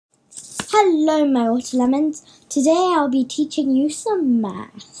Hello, my water lemons. Today I'll be teaching you some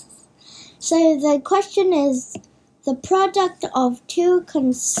math. So the question is, the product of two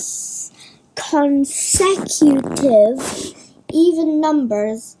consecutive even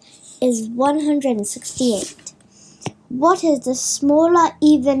numbers is 168. What is the smaller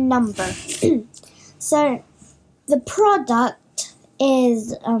even number? So the product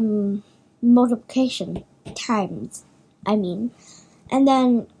is multiplication times, and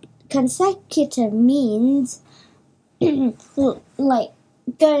then consecutive means like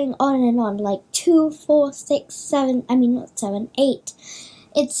going on and on, like 2, 4, 6, 7, not 7, 8.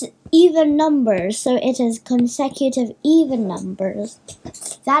 It's even numbers, so it is consecutive even numbers.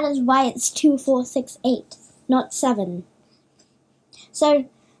 That is why it's 2, 4, 6, 8, not 7. So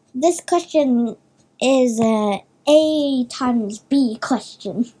this question is a A times B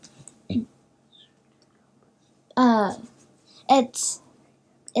question.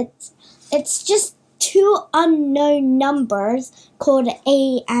 It's just two unknown numbers called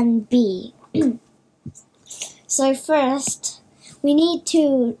A and B. So first, we need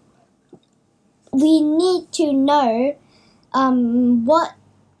to know what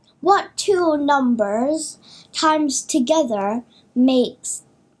two numbers times together makes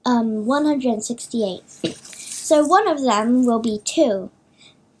 168. So one of them will be 2,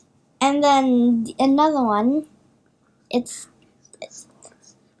 and then another one,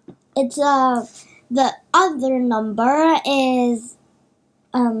 the other number is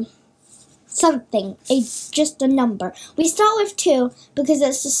something, just a number. We start with 2 because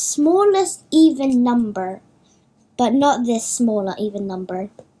it's the smallest even number, but not this smaller even number,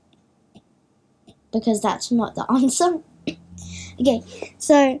 because that's not the answer. Okay,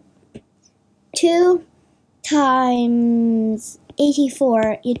 so 2 times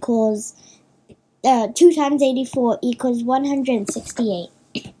 84 equals 2 times 84 equals 168.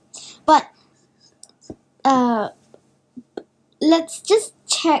 But let's just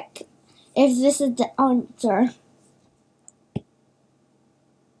check if this is the answer.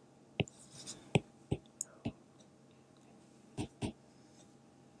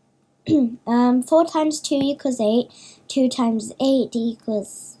 Four times 2 equals 8. 2 times 8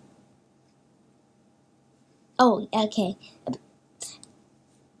 equals... Oh, okay.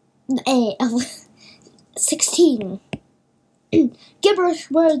 16. Gibberish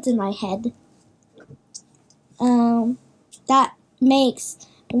words in my head. That makes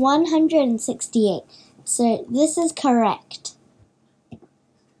 168. So this is correct.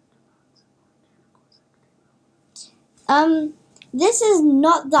 This is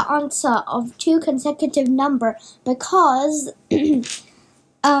not the answer of two consecutive number because 2,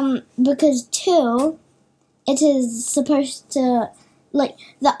 it is supposed to, like,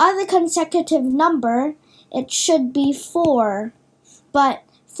 the other consecutive number, it should be 4, but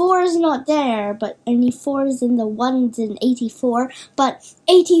 4 is not there, but only 4 is in the ones in 84, but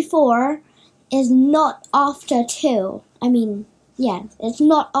 84 is not after 2. It's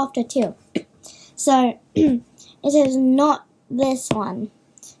not after 2. So, it is not this one.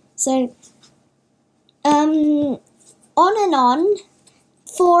 So, on and on,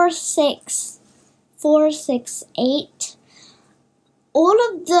 4, 6, 4, 6, 8, all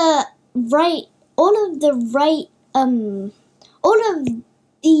of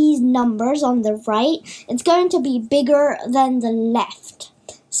these numbers on the right, it's going to be bigger than the left.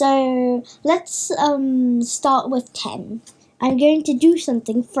 So let's start with 10. I'm going to do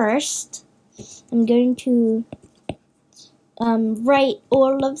something first. I'm going to write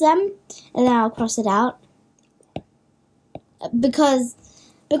all of them, and then I'll cross it out. Because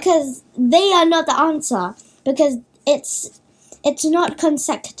they are not the answer. Because it's not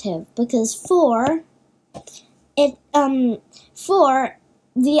consecutive. Because 4,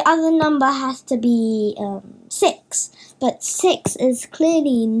 the other number has to be 6, but 6 is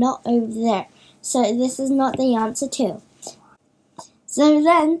clearly not over there. So this is not the answer too. So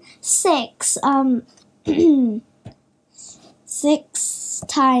then 6 6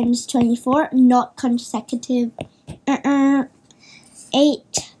 times 24, not consecutive.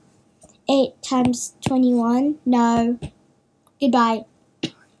 8 times 21, no. Goodbye.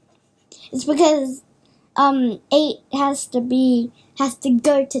 It's because 8 has to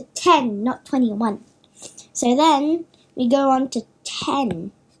go to 10, not 21. So then we go on to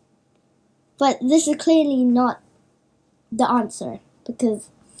 10. But this is clearly not the answer because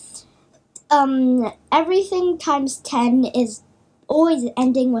everything times 10 is always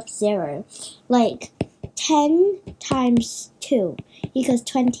ending with 0. Like 10 times 2 equals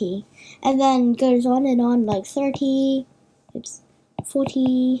 20, and then goes on and on, like 30,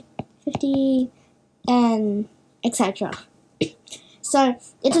 40, 50, and etc. So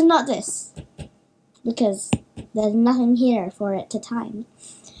it is not this, because there's nothing here for it to time.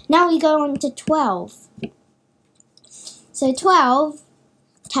 Now we go on to 12. So 12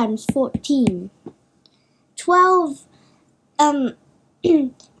 times 14. 12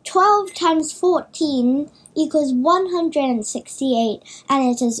 12 times 14 equals 168, and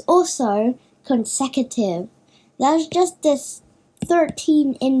it is also consecutive. There's just this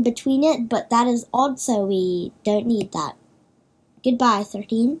 13 in between it, but that is odd, so we don't need that. Goodbye,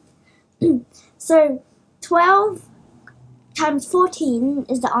 13. So 12 times 14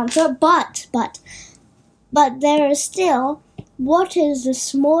 is the answer, but there is still, what is the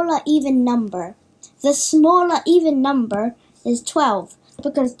smaller even number? The smaller even number is 12,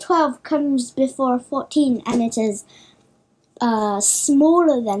 because 12 comes before 14 and it is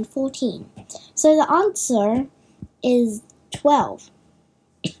smaller than 14. So the answer is 12.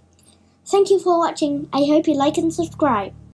 Thank you for watching. I hope you like and subscribe.